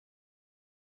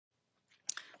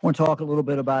want to talk a little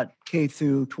bit about K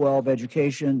through 12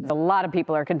 education. A lot of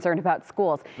people are concerned about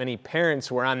schools. Many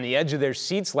parents were on the edge of their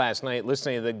seats last night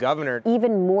listening to the governor.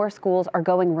 Even more schools are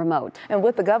going remote. And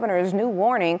with the governor's new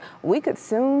warning, we could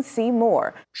soon see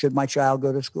more. Should my child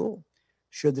go to school?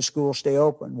 Should the school stay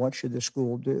open? What should the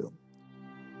school do?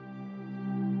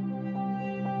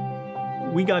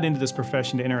 We got into this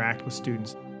profession to interact with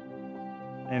students.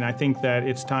 And I think that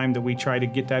it's time that we try to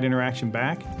get that interaction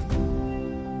back.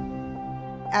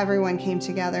 Everyone came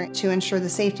together to ensure the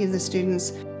safety of the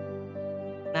students.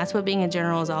 That's what being a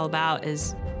general is all about,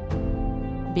 is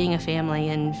being a family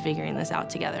and figuring this out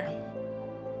together.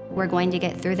 We're going to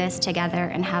get through this together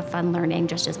and have fun learning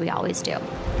just as we always do.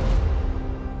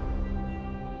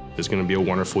 It's going to be a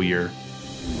wonderful year.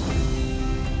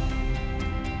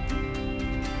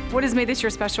 What has made this year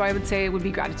special, I would say, would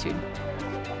be gratitude.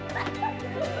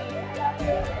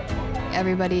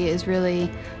 Everybody is really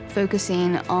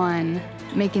focusing on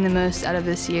making the most out of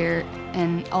this year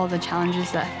and all the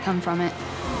challenges that come from it.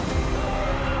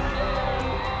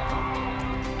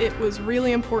 It was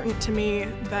really important to me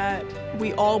that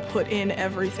we all put in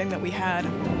everything that we had.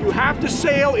 You have to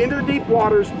sail into deep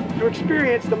waters to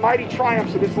experience the mighty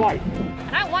triumphs of this life.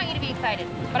 And I want you to be excited,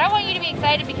 but I want you to be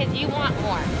excited because you want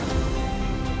more.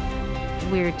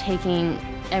 We're taking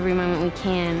every moment we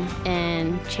can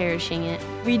and cherishing it.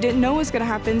 We didn't know what was going to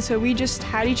happen, so we just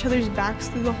had each other's backs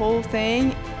through the whole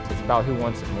thing. It's about who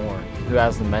wants it more, who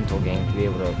has the mental game to be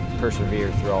able to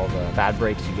persevere through all the bad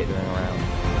breaks you get during a round.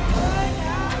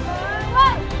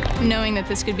 Knowing that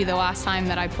this could be the last time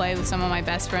that I play with some of my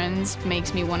best friends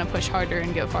makes me want to push harder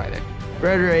and go farther.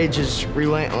 Red Rage is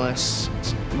relentless.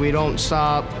 We don't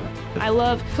stop. I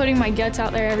love putting my guts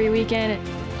out there every weekend.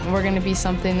 We're going to be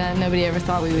something that nobody ever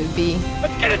thought we would be.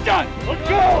 Let's get it done! Let's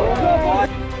go!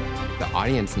 The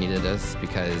audience needed us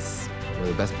because we're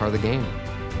the best part of the game.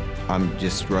 I'm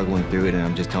just struggling through it, and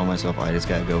I'm just telling myself I just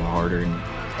got to go harder. And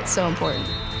it's so important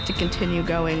to continue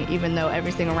going even though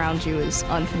everything around you is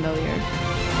unfamiliar.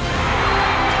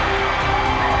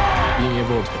 Being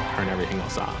able to turn everything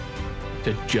else off,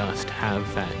 to just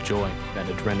have that joy, that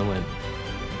adrenaline.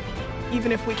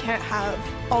 Even if we can't have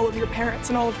all of your parents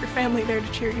and all of your family there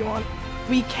to cheer you on,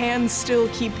 we can still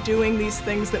keep doing these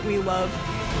things that we love.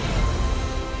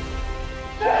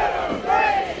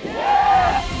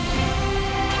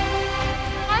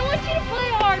 I want you to play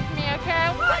hard for me, okay?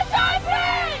 What's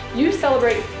happening? You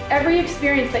celebrate every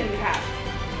experience that you have.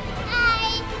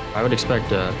 I would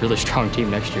expect a really strong team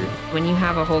next year. When you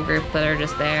have a whole group that are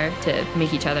just there to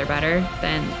make each other better,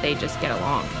 then they just get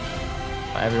along.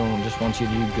 Everyone just wants you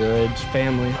to do good. It's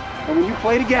family. And when you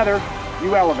play together,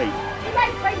 you elevate. You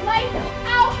guys play lights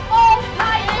out all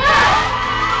night.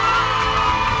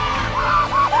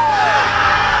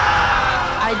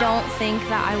 I don't think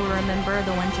that I will remember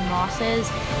the wins and losses.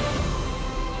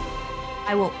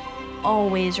 I will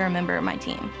always remember my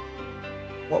team.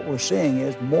 What we're seeing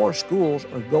is more schools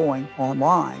are going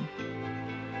online,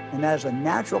 and that is a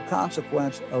natural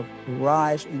consequence of the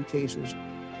rise in cases.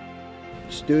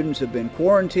 Students have been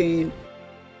quarantined.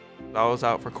 I was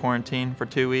out for quarantine for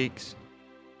 2 weeks.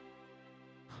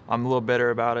 I'm a little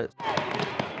bitter about it.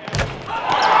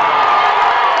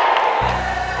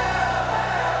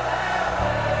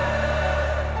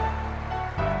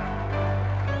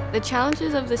 The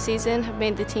challenges of the season have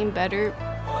made the team better.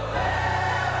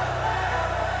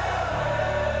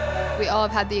 We all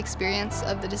have had the experience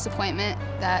of the disappointment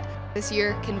that this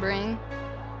year can bring.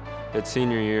 It's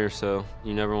senior year, so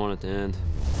you never want it to end.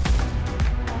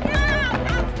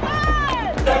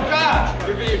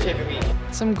 You're videotaping me.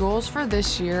 Some goals for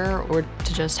this year were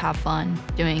to just have fun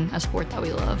doing a sport that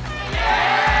we love.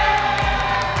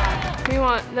 We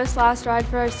want this last ride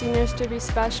for our seniors to be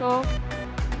special.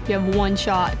 You have one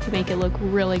shot to make it look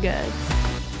really good.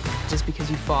 Just because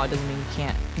you fall doesn't mean you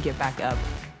can't get back up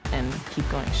and keep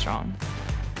going strong.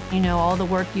 You know, all the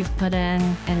work you've put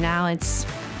in, and now it's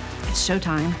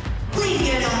showtime. Please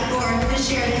give it up for the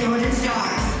Sheridan Northern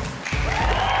Stars.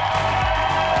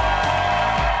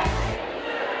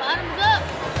 Bottoms up.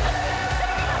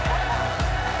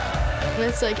 And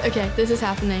it's like, okay, this is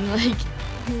happening. Like,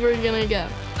 we're gonna go.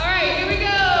 All right, here we go.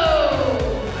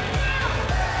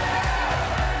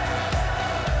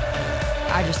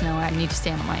 I just know I need to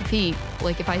stand on my feet.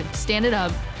 Like, if I stand it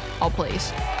up, I'll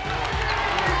place.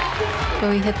 But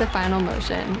we hit the final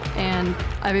motion, and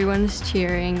everyone's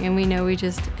cheering, and we know we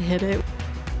just hit it.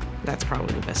 That's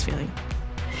probably the best feeling.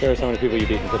 Share how many people you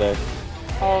beaten today.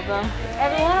 All of them.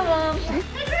 Every one of them.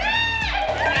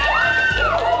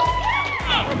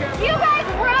 You guys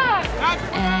rock!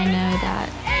 And I know that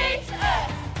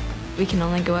we can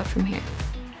only go up from here.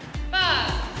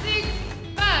 5, 6,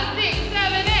 5, 6,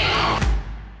 7, 8.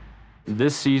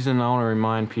 This season, I want to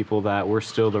remind people that we're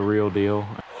still the real deal.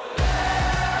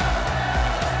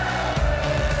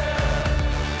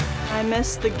 I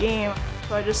missed the game,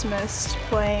 so I just missed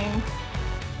playing.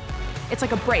 It's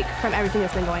like a break from everything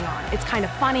that's been going on. It's kind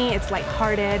of funny, it's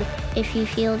lighthearted. If you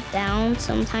feel down,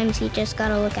 sometimes you just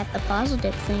gotta look at the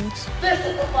positive things. This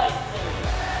is the fight.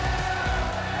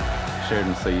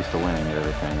 Sheridan's so used to winning at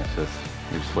everything,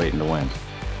 you're just waiting to win.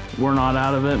 We're not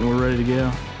out of it and we're ready to go.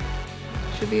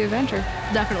 Should be an adventure.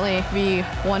 Definitely be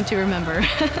one to remember.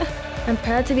 I'm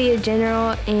proud to be a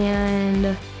general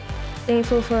and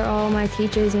thankful for all my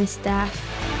teachers and staff.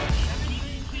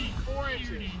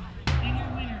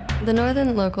 The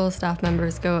Northern local staff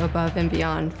members go above and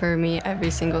beyond for me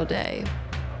every single day.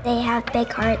 They have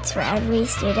big hearts for every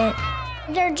student.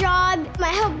 Their job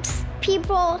helps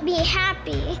people be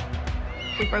happy.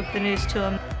 We broke the news to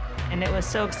them, and it was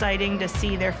so exciting to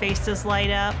see their faces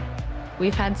light up.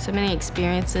 We've had so many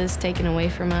experiences taken away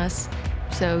from us,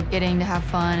 so getting to have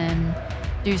fun and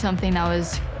do something that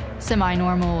was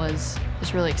semi-normal was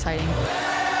just really exciting.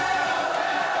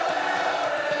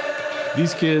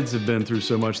 These kids have been through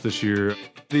so much this year.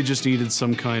 They just needed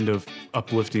some kind of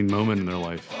uplifting moment in their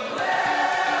life.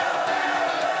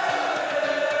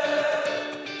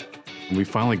 And we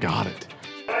finally got it.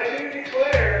 I do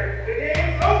declare the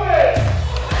game's open!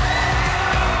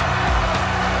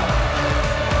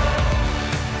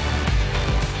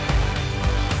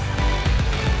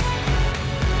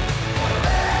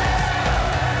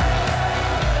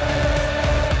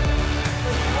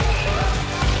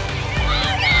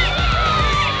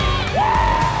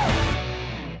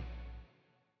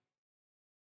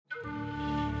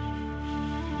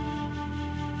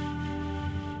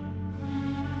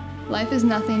 Life is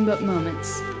nothing but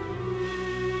moments.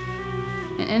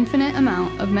 An infinite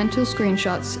amount of mental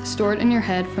screenshots stored in your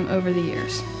head from over the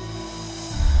years.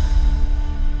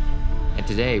 And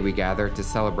today we gather to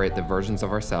celebrate the versions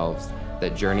of ourselves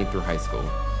that journeyed through high school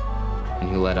and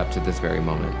who led up to this very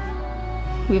moment.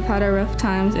 We've had our rough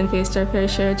times and faced our fair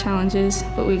share of challenges,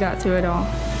 but we got through it all.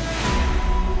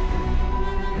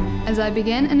 As I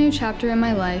begin a new chapter in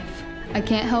my life, I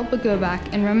can't help but go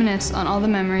back and reminisce on all the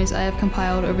memories I have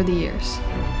compiled over the years.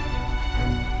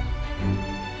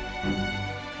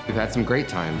 We've had some great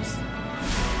times.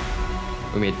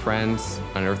 We made friends,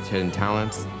 unearthed hidden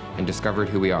talents, and discovered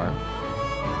who we are.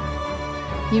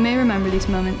 You may remember these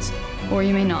moments, or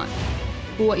you may not.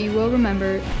 But what you will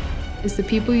remember is the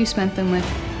people you spent them with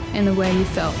and the way you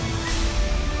felt.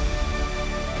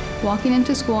 Walking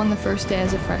into school on the first day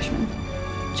as a freshman,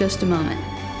 just a moment.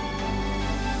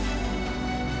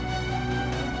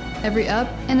 Every up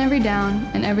and every down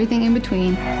and everything in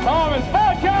between Thomas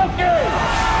Hadkowski!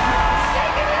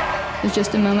 is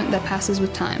just a moment that passes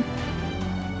with time.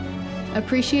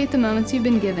 Appreciate the moments you've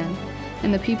been given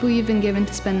and the people you've been given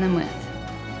to spend them with.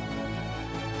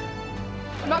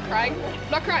 I'm not crying. I'm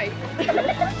not crying.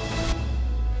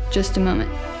 Just a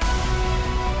moment.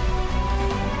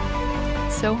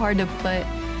 It's so hard to put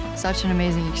such an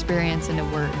amazing experience into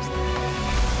words.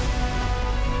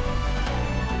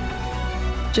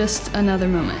 Just another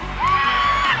moment.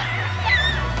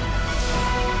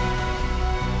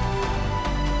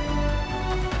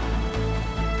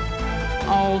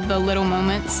 All the little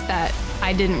moments that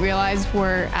I didn't realize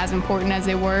were as important as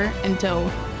they were until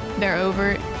they're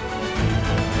over.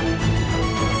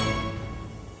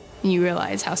 And you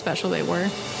realize how special they were.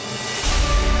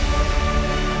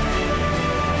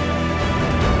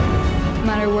 No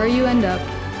matter where you end up,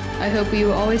 I hope you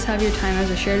will always have your time as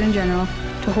a Sheridan General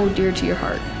to hold dear to your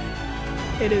heart.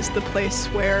 It is the place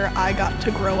where I got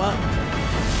to grow up.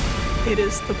 It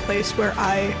is the place where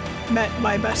I met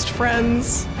my best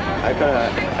friends. I kind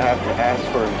of have to ask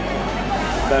for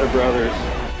better brothers.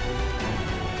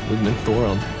 We've been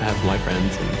thrilled to have my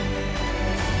friends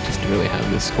and just to really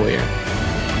have this school year.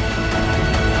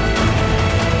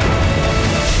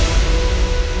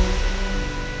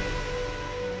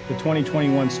 The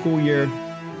 2021 school year,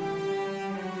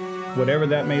 whatever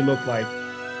that may look like,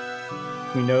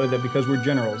 we know that because we're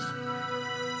generals,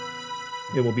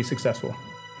 it will be successful.